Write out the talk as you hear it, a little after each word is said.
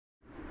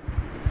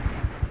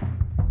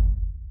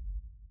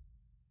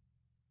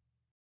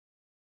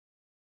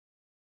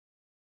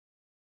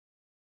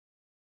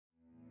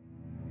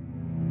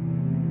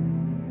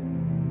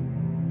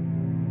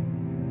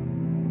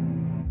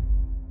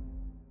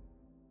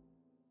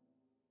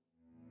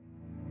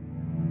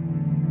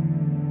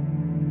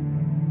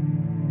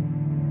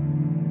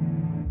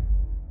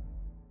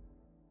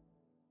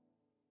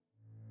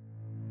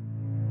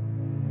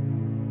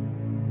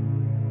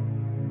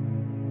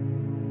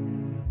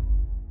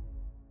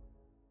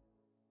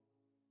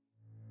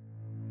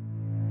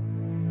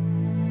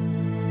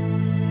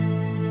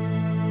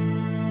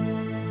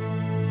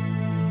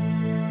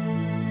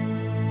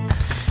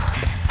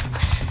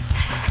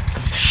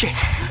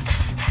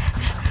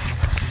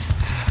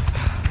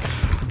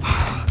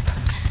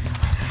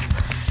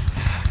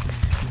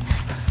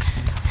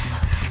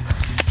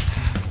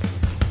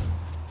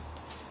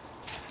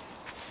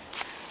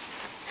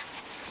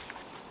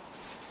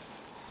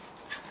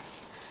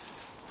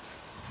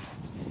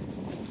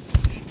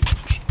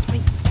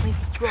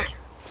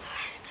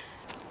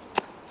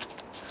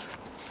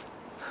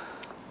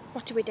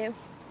do we do?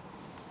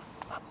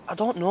 I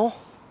don't know.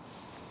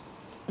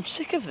 I'm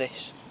sick of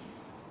this.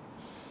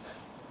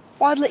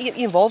 Why'd let you get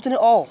me involved in it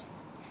all?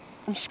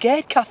 I'm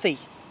scared, Kathy.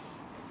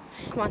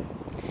 Come on,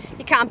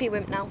 you can't be a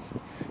wimp now.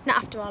 Not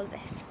after all of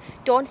this.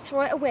 Don't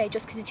throw it away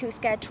just because you're too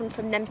scared to run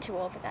from them two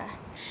over there.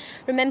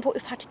 Remember what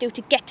we've had to do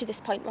to get to this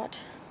point, Rod.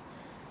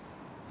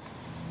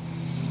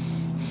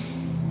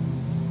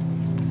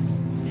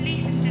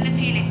 Police are still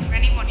appealing for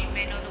anyone who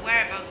may know the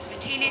whereabouts of a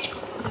teenage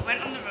couple who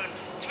went on the run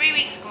 3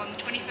 weeks ago on the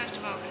 21st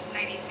of August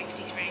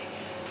 1963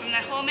 from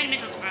their home in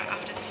Middlesbrough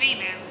after the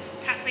female,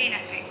 Kathleen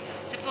Epping,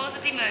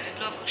 supposedly murdered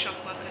local shop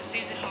worker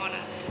Susan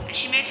Horner as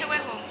she made her way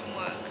home from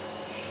work.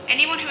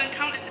 Anyone who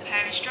encounters the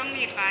pair is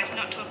strongly advised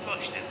not to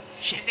approach them.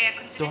 Shit, as they are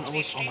considered don't to know be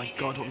us. Oh my extremely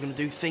God, what are we going to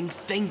do?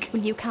 Think.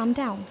 Will you calm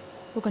down?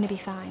 We're going to be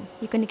fine.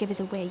 You're going to give us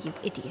away, you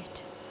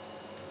idiot.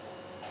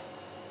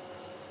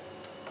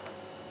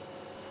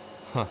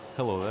 Huh,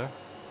 hello there.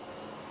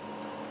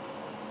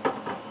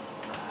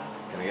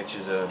 Can I get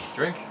you a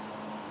drink?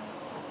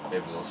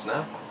 Maybe a little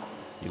snack?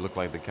 You look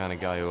like the kind of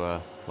guy who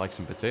likes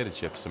some potato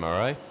chips, am I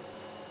right?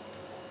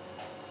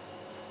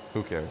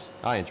 Who cares?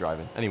 I ain't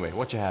driving. Anyway,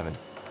 what you having?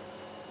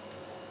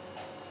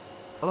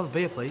 I'll have a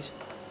beer, please.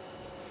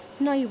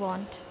 No, you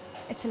won't.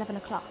 It's 11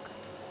 o'clock.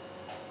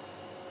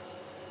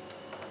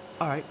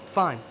 All right,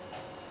 fine.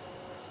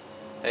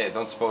 Hey,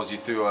 don't suppose you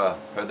two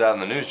heard that on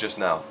the news just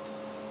now?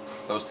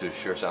 Those two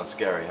sure sound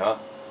scary, huh?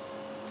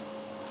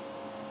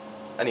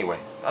 Anyway,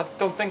 I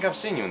don't think I've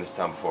seen you in this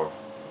town before.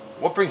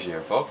 What brings you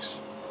here, folks?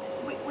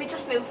 We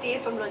just moved here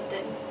from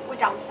London. We're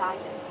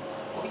downsizing.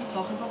 What are you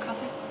talking about,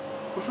 Kathy?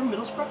 We're from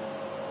Middlesbrough.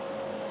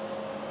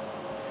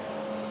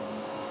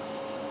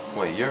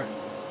 Wait, you're...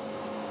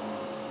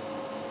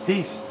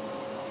 He's...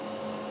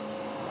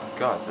 Oh,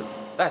 God,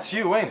 that's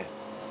you, ain't it?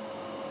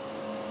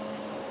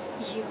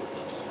 You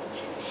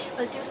idiot.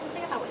 Well, do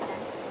something about it then.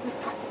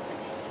 We've practiced for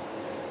this.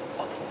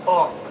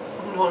 Oh,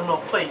 no,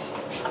 please.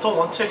 I don't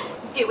want to.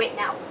 Do it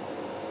now.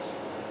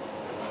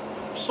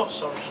 I'm so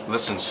sorry.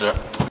 Listen, sir.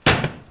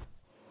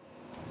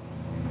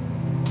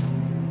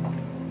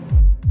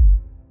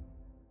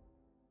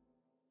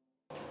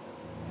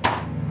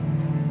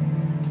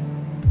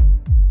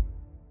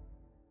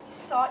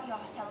 Sort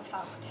yourself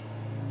out.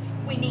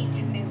 We need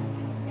to move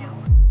now.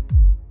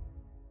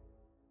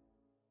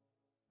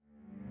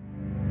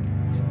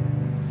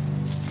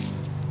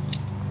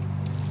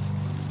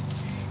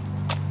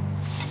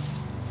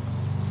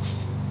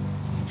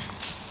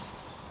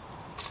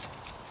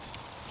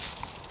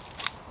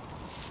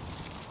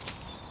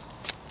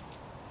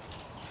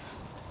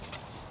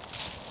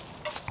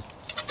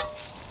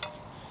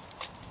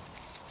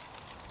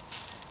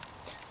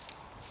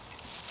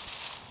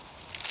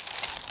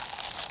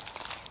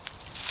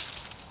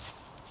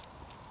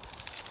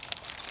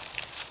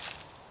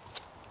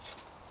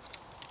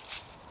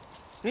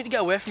 We need to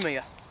get away from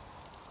here.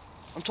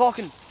 I'm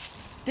talking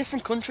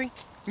different country,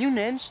 new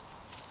names,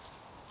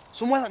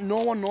 somewhere that no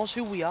one knows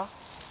who we are.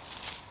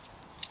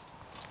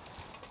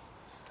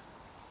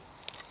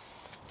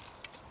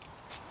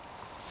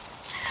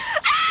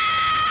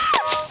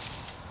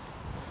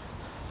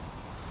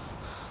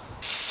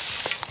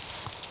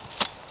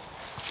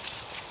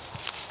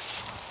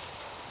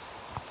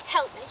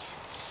 Help me.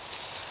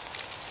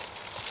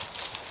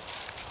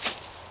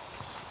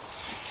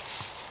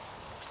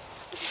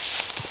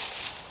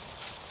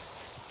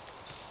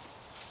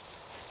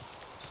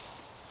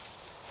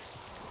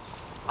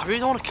 I really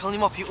don't want to kill any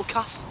more people,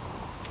 Kath.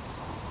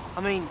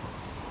 I mean,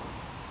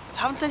 they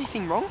haven't done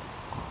anything wrong.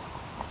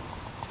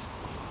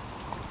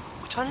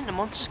 We're turning into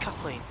monsters,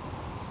 Kathleen.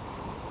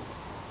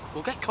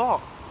 We'll get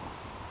caught.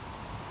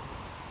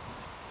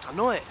 I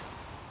know it.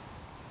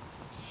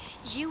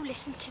 You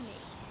listen to me.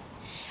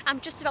 I'm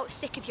just about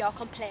sick of your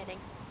complaining.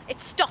 It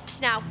stops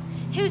now.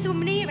 Who's the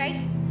woman here,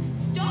 eh?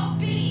 Stop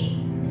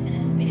being a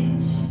little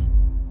bitch.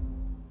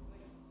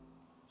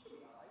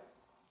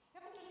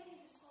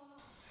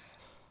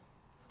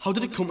 How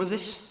did it come to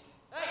this?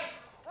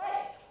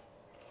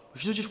 We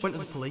should have just went to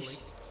the police.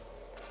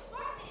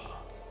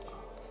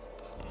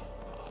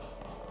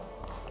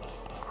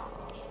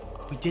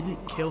 We didn't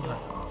kill her.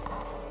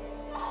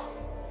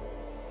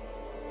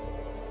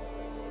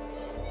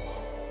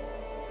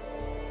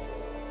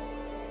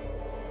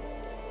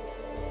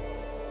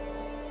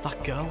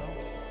 That girl.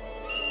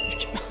 You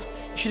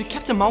should have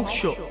kept her mouth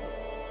shut.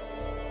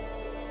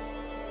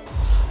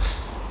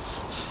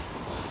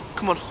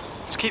 Come on,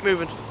 let's keep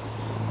moving.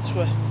 This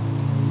way.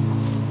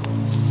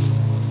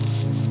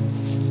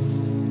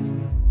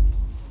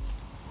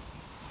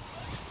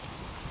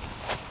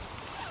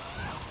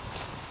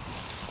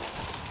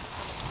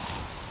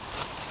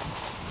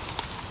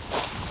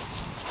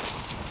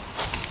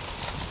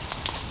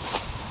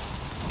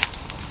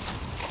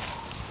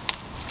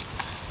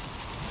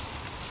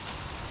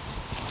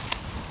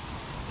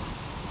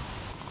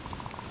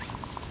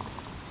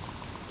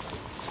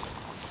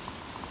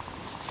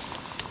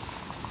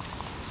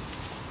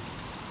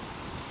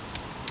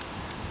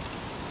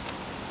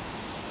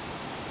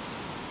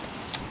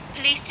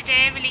 Police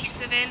today released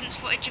surveillance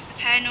footage of the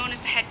pair known as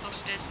the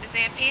Headbusters as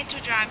they appeared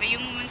to drive a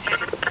young woman's head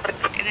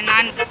in the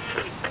 9...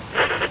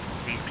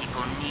 These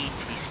people need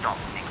to be stopped,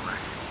 Nicholas.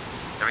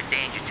 They're a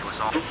danger to us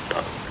all.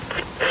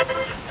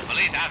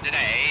 Police have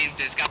today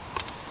discovered...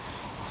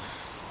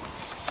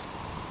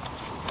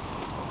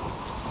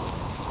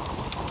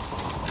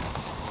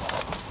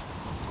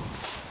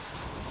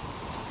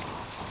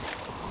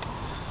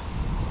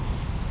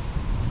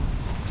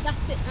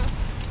 That's it now.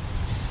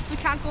 We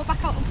can't go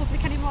back out in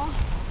public anymore.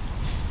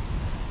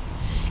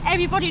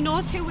 Everybody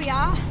knows who we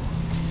are.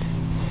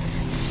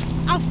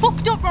 I'm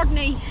fucked up,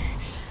 Rodney.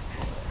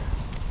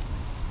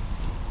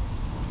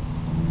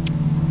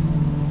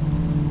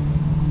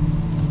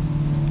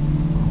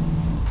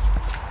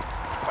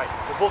 Right,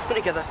 we'll both come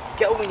together,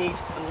 get what we need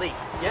and leave,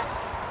 yeah?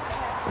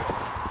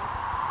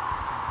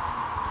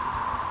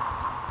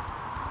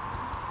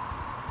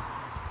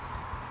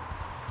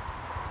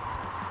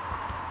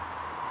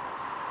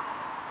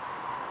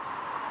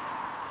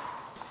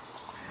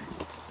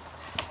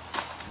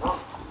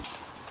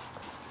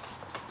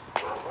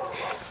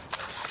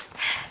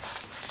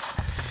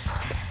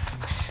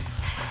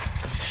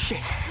 Shit.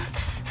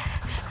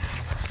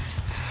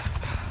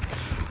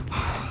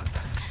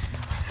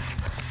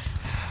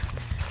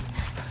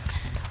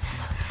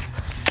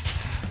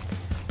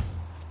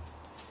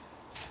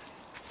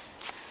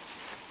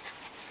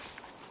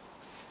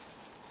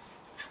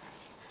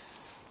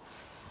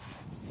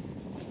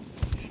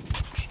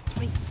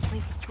 Wait,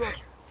 it's Rod.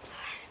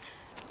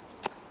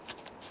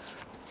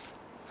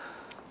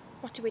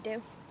 What do we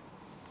do?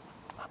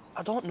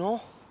 I don't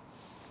know.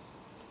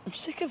 I'm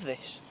sick of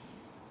this.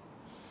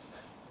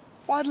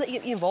 Why'd let you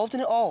get me involved in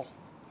it all?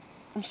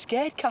 I'm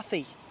scared,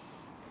 Kathy.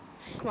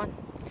 Come on.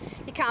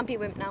 You can't be a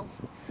wimp now.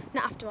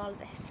 Not after all of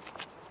this.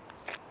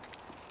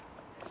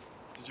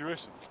 Did you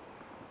race him?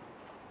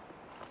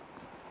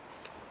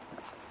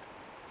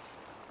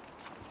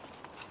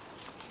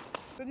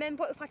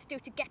 Remember what we've had to do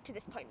to get to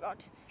this point,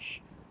 Rod. Shh.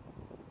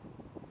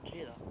 Do you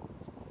hear that?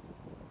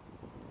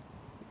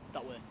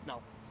 That way,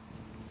 now.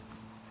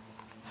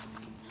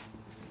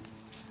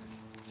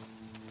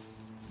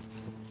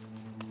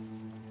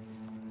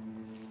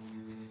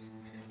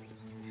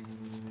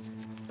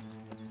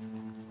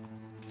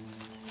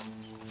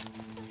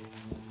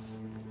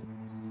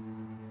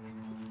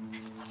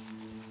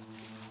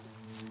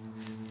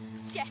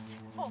 Get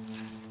up.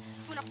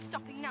 We're not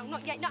stopping now.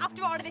 Not yet. Not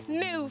after all of this.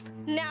 Move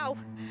now.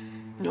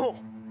 No,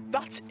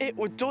 that's it,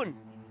 we're done.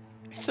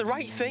 It's the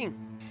right thing.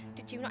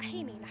 Did you not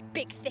hear me in that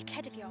big, thick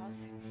head of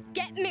yours?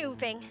 Get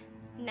moving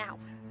now.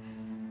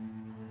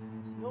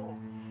 No,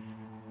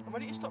 I'm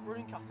ready to stop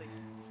running, Kathy.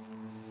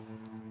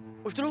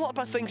 We've done a lot of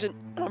bad things and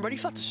I'm ready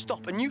for that to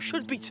stop, and you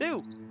should be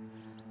too.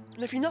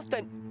 And if you're not,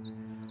 then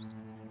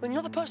you're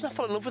not the person I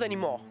fell in love with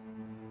anymore.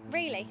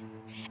 Really?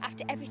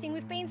 After everything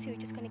we've been through,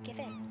 you're just going to give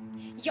in?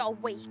 You're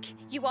weak.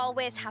 You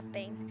always have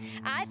been.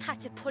 I've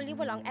had to pull you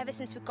along ever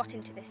since we got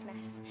into this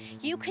mess.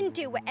 You can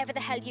do whatever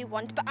the hell you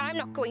want, but I'm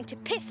not going to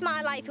piss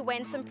my life away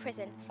in some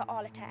prison for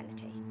all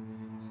eternity.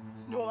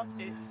 No, that's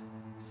it.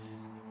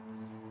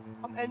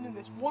 I'm ending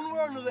this. One way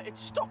or another,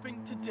 it's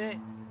stopping today.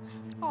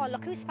 Oh,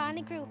 look who's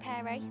finally grew up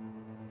here, eh?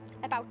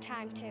 About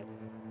time, too.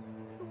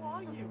 Who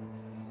are you?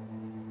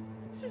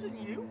 This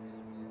isn't you.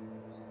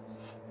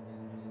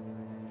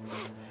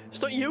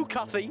 It's not you,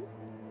 Kathy.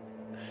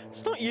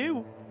 It's not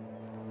you.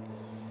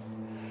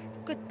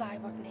 Goodbye,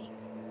 Rodney.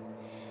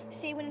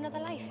 See you in another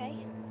life, eh?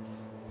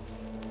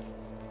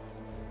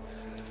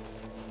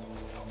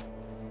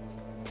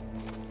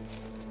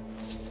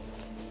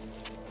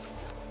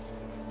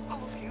 I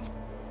love you.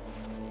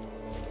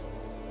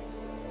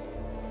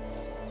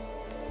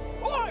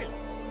 Oi!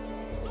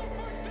 Stop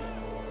right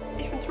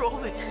there! Even through all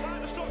this,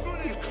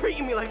 you're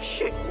treating me like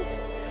shit.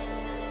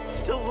 I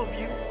still love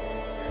you.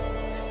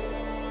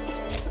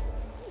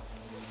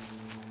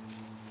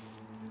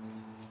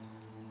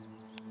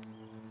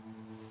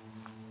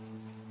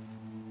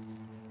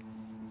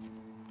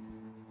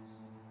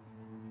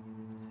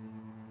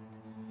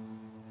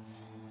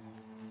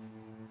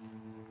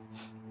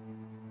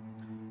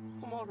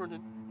 Come on,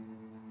 running.